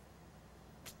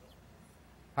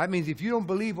 That means if you don't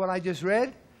believe what I just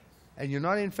read, and you're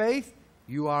not in faith,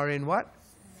 you are in what?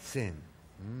 Sin.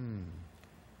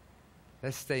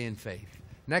 Let's stay in faith.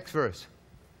 Next verse.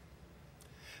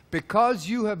 Because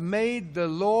you have made the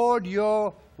Lord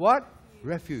your what?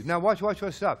 Refuge. Now watch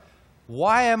what's up.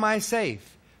 Why am I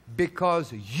safe?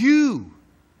 Because you,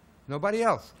 nobody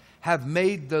else, have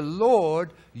made the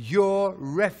Lord your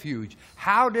refuge.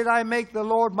 How did I make the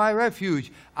Lord my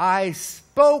refuge? I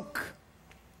spoke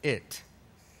it.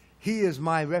 He is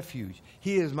my refuge.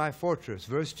 He is my fortress.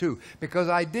 Verse 2. Because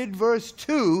I did verse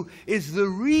 2 is the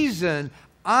reason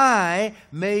I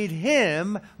made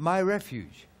him my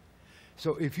refuge.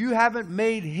 So if you haven't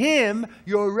made him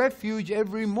your refuge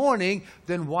every morning,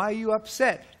 then why are you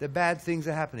upset that bad things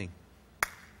are happening?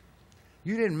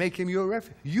 You didn't make him your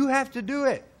refuge. You have to do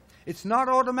it. It's not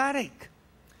automatic.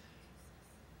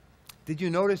 Did you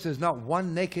notice there's not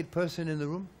one naked person in the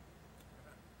room?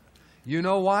 You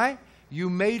know why? You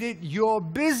made it your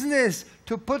business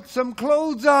to put some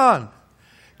clothes on.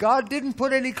 God didn't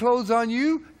put any clothes on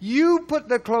you. You put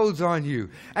the clothes on you.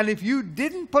 And if you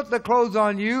didn't put the clothes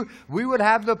on you, we would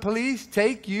have the police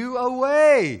take you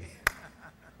away.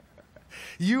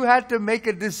 You had to make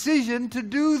a decision to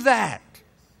do that.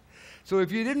 So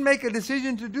if you didn't make a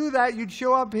decision to do that, you'd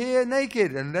show up here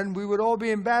naked, and then we would all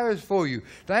be embarrassed for you.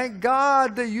 Thank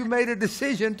God that you made a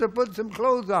decision to put some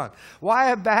clothes on.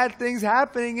 Why are bad things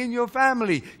happening in your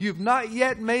family? You've not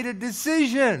yet made a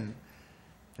decision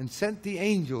and sent the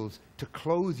angels to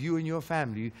clothe you and your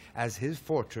family as his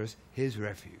fortress, his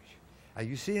refuge. Are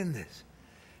you seeing this?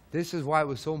 This is why it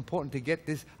was so important to get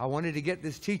this. I wanted to get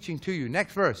this teaching to you.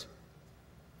 Next verse.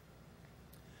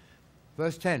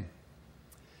 Verse 10.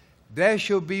 There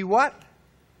shall be what?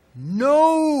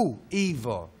 No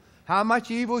evil. How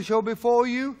much evil shall befall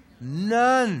you?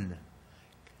 None.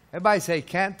 Everybody say,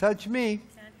 can't touch me.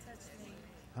 Can't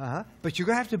touch me. But you're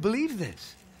going to have to believe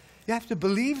this. You have to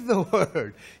believe the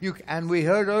word. And we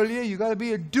heard earlier, you got to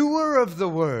be a doer of the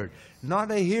word,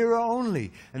 not a hearer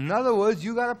only. In other words,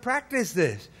 you got to practice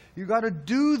this. You got to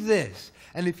do this.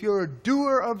 And if you're a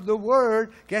doer of the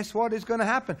word, guess what is going to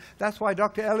happen? That's why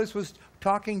Dr. Ellis was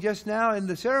talking just now in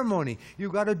the ceremony.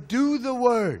 You've got to do the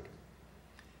word.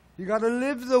 You got to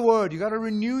live the word. You got to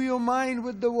renew your mind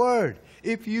with the word.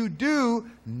 If you do,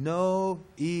 no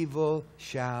evil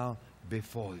shall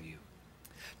befall you.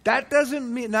 That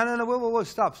doesn't mean, no, whoa,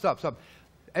 stop.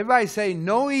 Everybody say,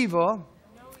 no evil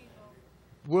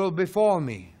will befall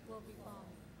me.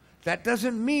 That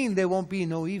doesn't mean there won't be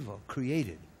no evil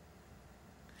created.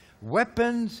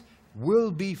 Weapons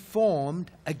will be formed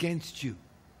against you.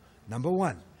 Number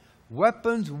one,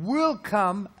 weapons will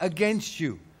come against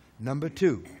you. Number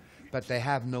two, but they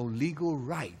have no legal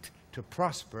right to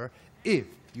prosper if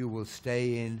you will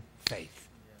stay in faith.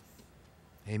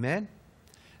 Amen?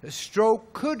 A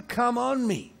stroke could come on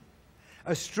me.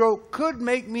 A stroke could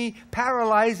make me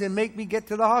paralyzed and make me get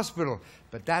to the hospital.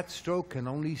 But that stroke can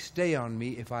only stay on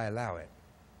me if I allow it.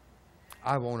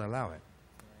 I won't allow it.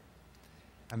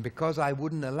 And because I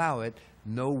wouldn't allow it,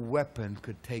 no weapon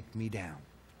could take me down.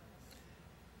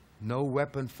 No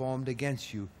weapon formed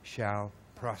against you shall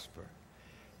prosper.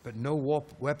 But no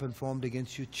weapon formed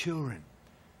against your children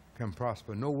can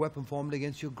prosper. No weapon formed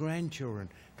against your grandchildren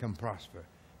can prosper.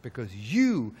 Because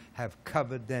you have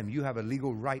covered them. You have a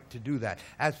legal right to do that.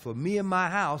 As for me and my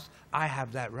house, I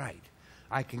have that right.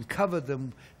 I can cover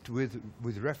them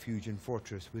with refuge and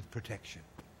fortress, with protection.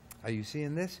 Are you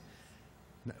seeing this?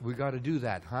 We got to do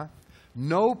that, huh?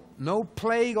 No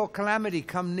plague or calamity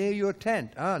come near your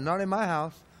tent. Not in my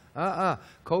house.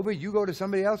 COVID, you go to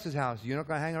somebody else's house. You're not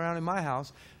going to hang around in my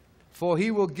house. For he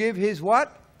will give his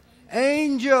what?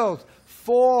 Angels.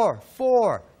 For.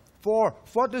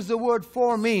 What does the word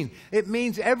for mean? It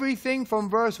means everything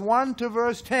from verse 1 to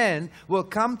verse 10 will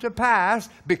come to pass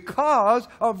because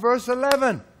of verse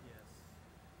 11.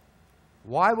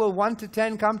 Why will 1 to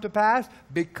 10 come to pass?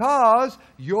 Because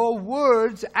your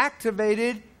words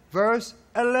activated verse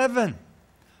 11.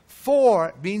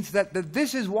 4 means that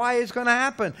this is why it's going to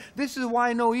happen. This is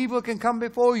why no evil can come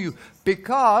before you.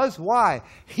 Because, why?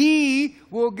 He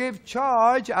will give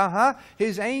charge,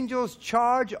 his angels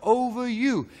charge over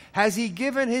you. Has he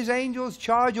given his angels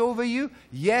charge over you?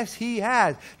 Yes, he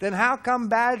has. Then how come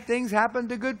bad things happen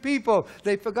to good people?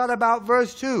 They forgot about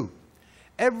verse 2.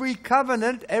 Every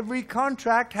covenant, every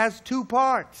contract has two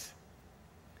parts.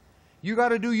 You got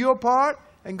to do your part,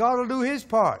 and God will do his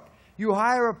part. You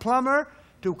hire a plumber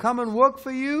to come and work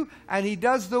for you, and he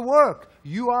does the work.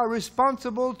 You are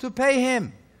responsible to pay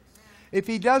him. If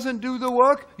he doesn't do the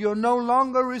work, you're no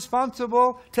longer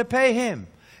responsible to pay him.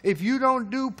 If you don't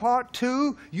do part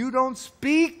 2, you don't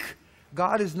speak,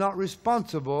 God is not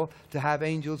responsible to have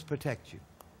angels protect you.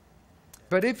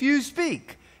 But if you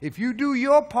speak, if you do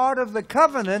your part of the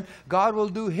covenant, God will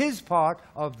do his part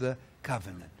of the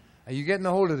covenant. Are you getting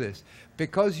a hold of this?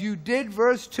 Because you did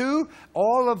verse 2,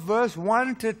 all of verse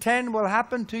 1 to 10 will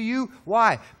happen to you.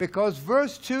 Why? Because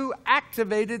verse 2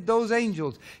 activated those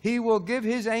angels. He will give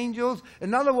his angels.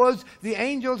 In other words, the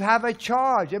angels have a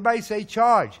charge. Everybody say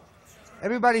charge.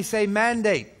 Everybody say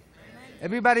mandate.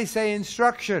 Everybody say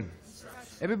instruction.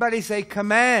 Everybody say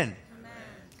command.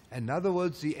 In other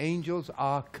words, the angels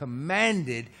are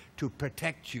commanded to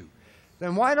protect you.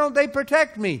 Then why don't they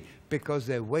protect me? Because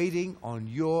they're waiting on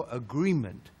your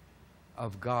agreement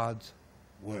of God's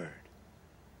word.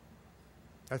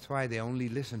 That's why they only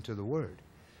listen to the word.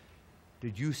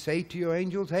 Did you say to your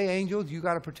angels, hey angels, you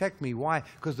got to protect me? Why?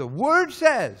 Because the word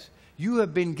says you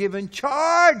have been given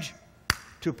charge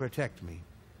to protect me.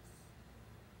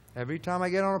 Every time I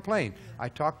get on a plane, I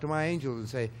talk to my angels and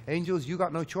say, angels, you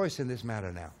got no choice in this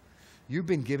matter now. You've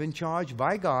been given charge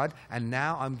by God, and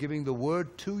now I'm giving the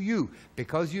word to you.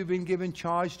 Because you've been given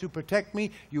charge to protect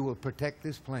me, you will protect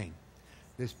this plane.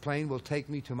 This plane will take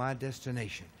me to my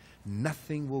destination.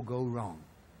 Nothing will go wrong.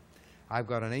 I've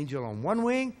got an angel on one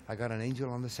wing, I got an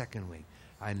angel on the second wing.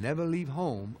 I never leave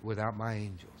home without my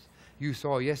angels. You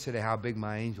saw yesterday how big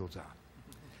my angels are.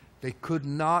 They could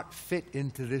not fit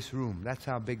into this room. That's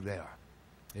how big they are.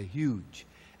 They're huge.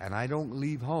 And I don't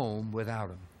leave home without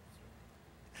them.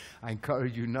 I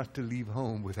encourage you not to leave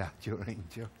home without your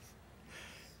angels.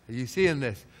 Are you seeing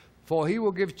this? For he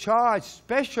will give charge,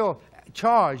 special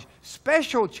charge,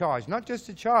 not just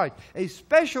a charge, a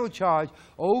special charge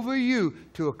over you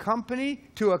to accompany.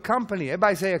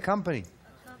 Everybody say accompany.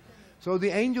 So the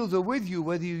angels are with you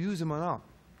whether you use them or not.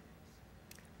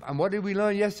 And what did we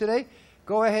learn yesterday?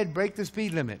 Go ahead, break the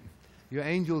speed limit. Your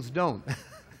angels don't.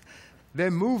 They're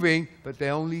moving, but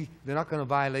they're not going to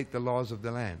violate the laws of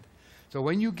the land. So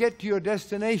when you get to your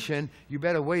destination, you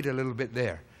better wait a little bit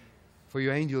there for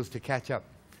your angels to catch up.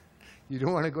 You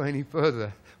don't want to go any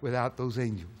further without those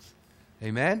angels.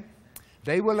 Amen?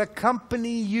 They will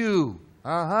accompany you.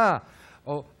 Oh,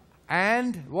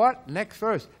 and what? Next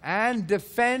verse. And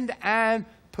defend and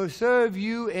preserve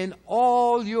you in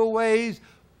all your ways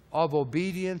of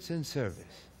obedience and service.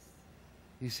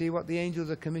 You see what the angels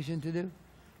are commissioned to do?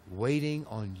 Waiting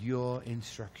on your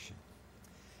instruction.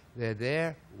 They're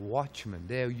their watchmen.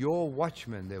 They're your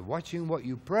watchmen. They're watching what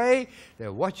you pray.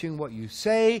 They're watching what you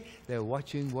say. They're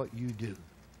watching what you do.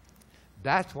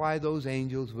 That's why those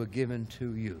angels were given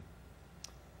to you.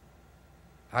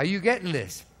 Are you getting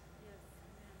this?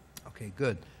 Okay,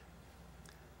 good.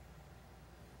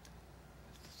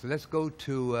 So let's go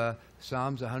to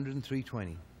Psalms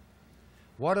 103:20.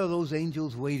 What are those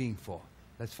angels waiting for?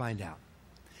 Let's find out.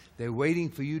 They're waiting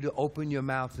for you to open your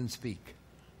mouth and speak.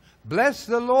 Bless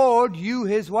the Lord, you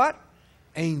his what?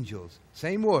 Angels.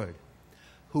 Same word.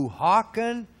 Who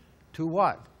hearken to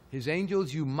what? His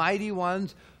angels, you mighty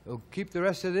ones. Keep the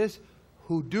rest of this.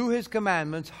 Who do his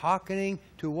commandments, hearkening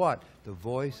to what? The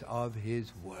voice of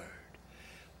his word.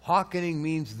 Hearkening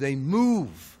means they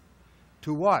move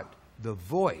to what? The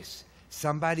voice.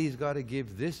 Somebody's got to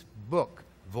give this book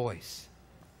voice.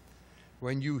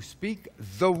 When you speak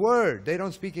the word, they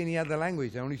don't speak any other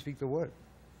language, they only speak the word.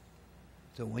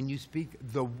 So when you speak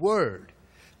the word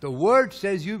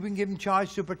says you've been given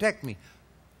charge to protect me.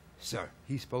 Sir,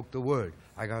 he spoke the word.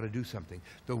 I got to do something.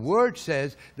 The word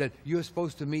says that you're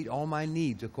supposed to meet all my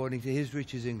needs according to his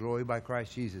riches in glory by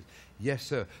Christ Jesus. Yes,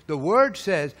 sir. The word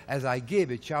says, as I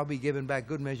give, it shall be given back.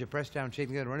 Good measure, pressed down,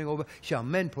 shaken together, running over, shall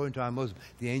men pour into our bosom.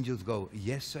 The angels go,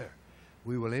 yes, sir.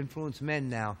 We will influence men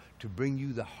now to bring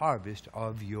you the harvest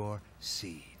of your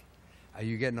seed. Are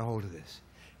you getting a hold of this?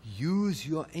 Use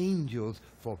your angels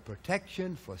for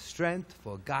protection, for strength,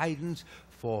 for guidance,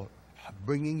 for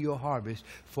bringing your harvest,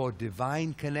 for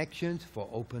divine connections, for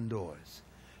open doors.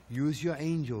 Use your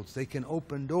angels. They can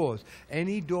open doors.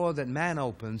 Any door that man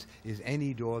opens is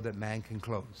any door that man can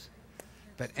close.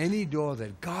 But any door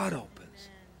that God opens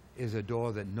is a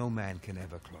door that no man can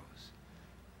ever close.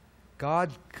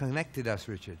 God connected us,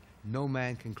 Richard. No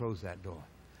man can close that door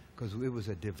because it was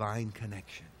a divine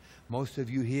connection. Most of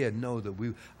you here know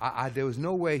that there was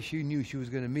no way she knew she was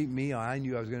going to meet me or I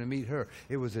knew I was going to meet her.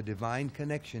 It was a divine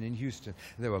connection in Houston.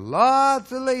 There were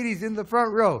lots of ladies in the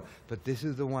front row, but this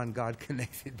is the one God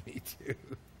connected me to.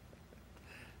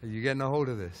 Are you getting a hold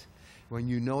of this? When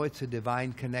you know it's a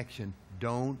divine connection,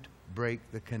 don't break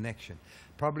the connection.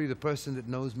 Probably the person that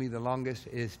knows me the longest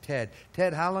is Ted.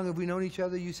 Ted, how long have we known each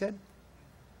other, you said?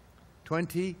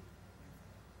 20?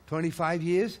 25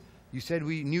 years? You said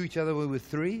we knew each other when we were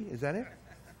 3. Is that it?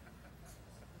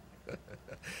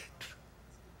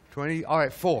 20? All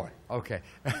right, 4. Okay.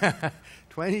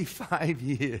 25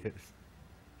 years.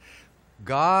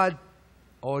 God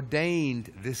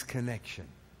ordained this connection.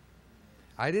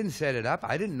 I didn't set it up.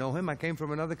 I didn't know him. I came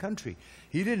from another country.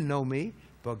 He didn't know me,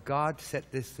 but God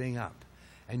set this thing up.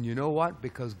 And you know what?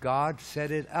 Because God set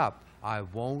it up, I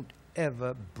won't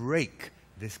ever break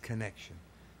this connection.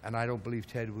 And I don't believe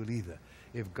Ted will either.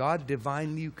 If God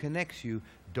divinely connects you,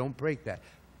 don't break that.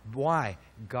 Why?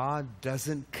 God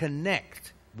doesn't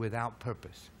connect without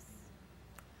purpose.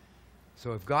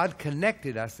 So if God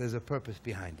connected us, there's a purpose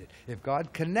behind it. If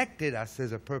God connected us,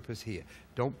 there's a purpose here.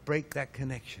 Don't break that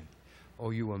connection,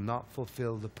 or you will not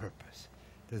fulfill the purpose.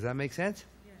 Does that make sense?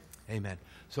 Yes. Amen.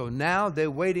 So now they're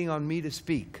waiting on me to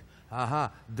speak.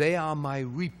 They are my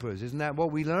reapers. Isn't that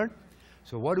what we learned?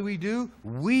 So what do?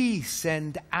 We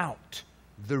send out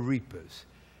the reapers.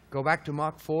 Go back to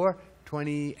Mark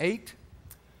 4:28.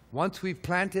 Once we've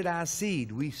planted our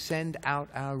seed, we send out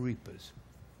our reapers.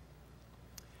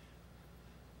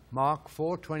 Mark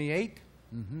 4:28.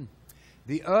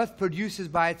 The earth produces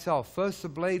by itself first the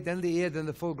blade, then the ear, then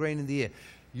the full grain in the ear.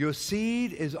 Your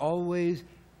seed is always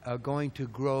going to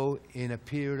grow in a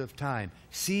period of time.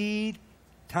 Seed,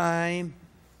 time,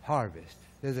 harvest.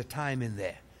 There's a time in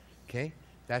there. Okay?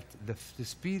 That the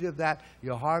speed of that,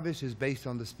 your harvest is based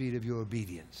on the speed of your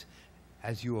obedience.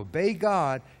 As you obey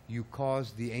God, you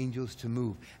cause the angels to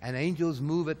move. And angels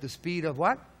move at the speed of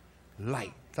what?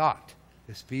 Light, thought.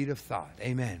 The speed of thought.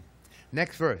 Amen.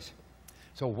 Next verse.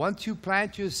 So once you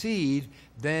plant your seed,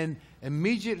 then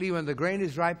immediately when the grain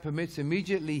is ripe, permits,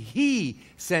 immediately he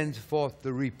sends forth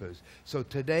the reapers. So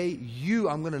today,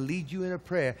 I'm going to lead you in a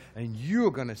prayer, and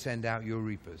you're going to send out your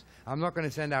reapers. I'm not going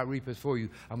to send out reapers for you.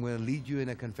 I'm going to lead you in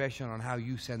a confession on how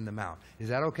you send them out. Is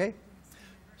that okay?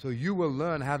 So you will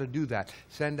learn how to do that.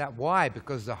 Send out. Why?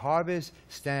 Because the harvest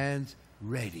stands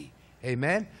ready.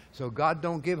 Amen? So God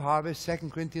don't give harvest.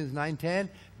 2 Corinthians 9:10.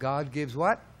 God gives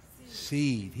what?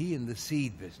 Seed. He in the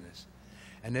seed business.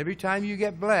 And every time you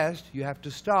get blessed, you have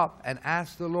to stop and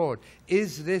ask the Lord,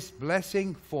 is this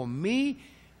blessing for me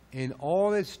in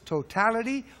all its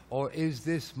totality, or is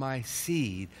this my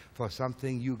seed for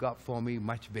something you got for me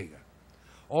much bigger?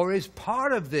 or is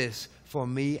part of this for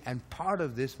me and part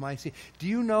of this my seed. Do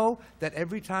you know that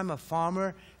every time a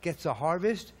farmer gets a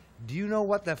harvest, do you know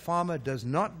what the farmer does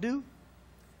not do?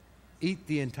 Eat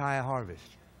the entire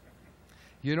harvest.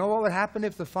 You know what would happen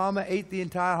if the farmer ate the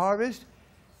entire harvest?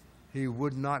 He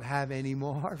would not have any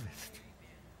more harvest.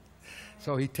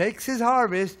 So he takes his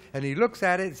harvest and he looks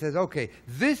at it and says, okay,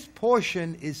 this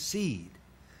portion is seed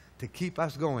to keep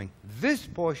us going. This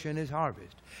portion is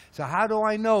harvest. So how do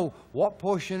I know what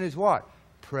portion is what?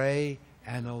 Pray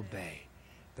and obey.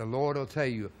 The Lord will tell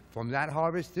you, from that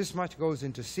harvest, this much goes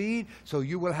into seed, so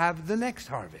you will have the next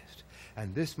harvest.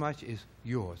 And this much is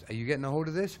yours. Are you getting a hold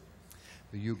of this?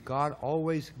 God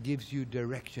always gives you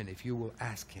direction if you will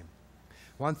ask Him.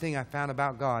 One thing I found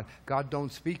about God, God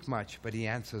don't speak much, but He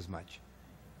answers much.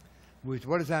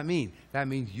 What does that mean? That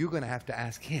means you're going to have to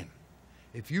ask Him.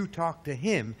 If you talk to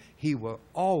Him, He will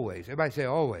always, everybody say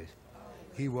always.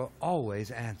 He will always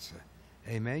answer.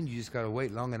 Amen? You just got to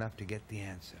wait long enough to get the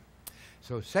answer.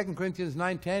 So 2 Corinthians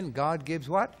 9:10, God gives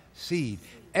what? Seed.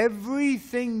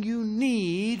 Everything you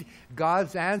need,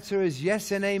 God's answer is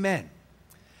yes and amen.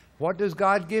 What does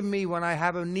God give me when I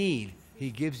have a need? He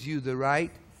gives you the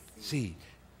right seed.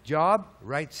 Job,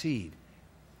 right seed.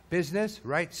 Business,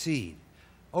 right seed.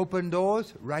 Open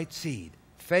doors, right seed.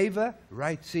 Favor,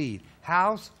 right seed.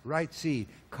 House, right seed.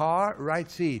 Car, right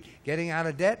seed. Getting out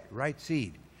of debt, right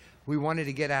seed. We wanted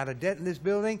to get out of debt in this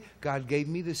building. God gave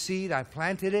me the seed. I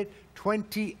planted it.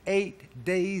 28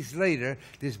 days later,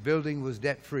 this building was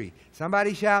debt-free.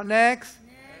 Somebody shout next.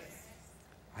 Next.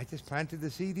 I just planted the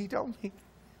seed He told me.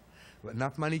 But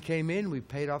enough money came in, we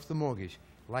paid off the mortgage.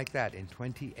 Like that in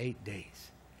 28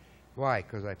 days. Why?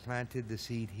 Because I planted the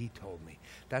seed He told me.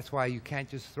 That's why you can't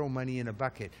just throw money in a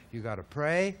bucket. You got to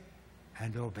pray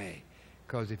and obey.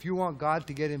 Because if you want God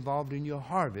to get involved in your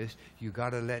harvest, you got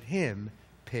to let Him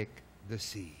pick the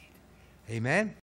seed. Amen?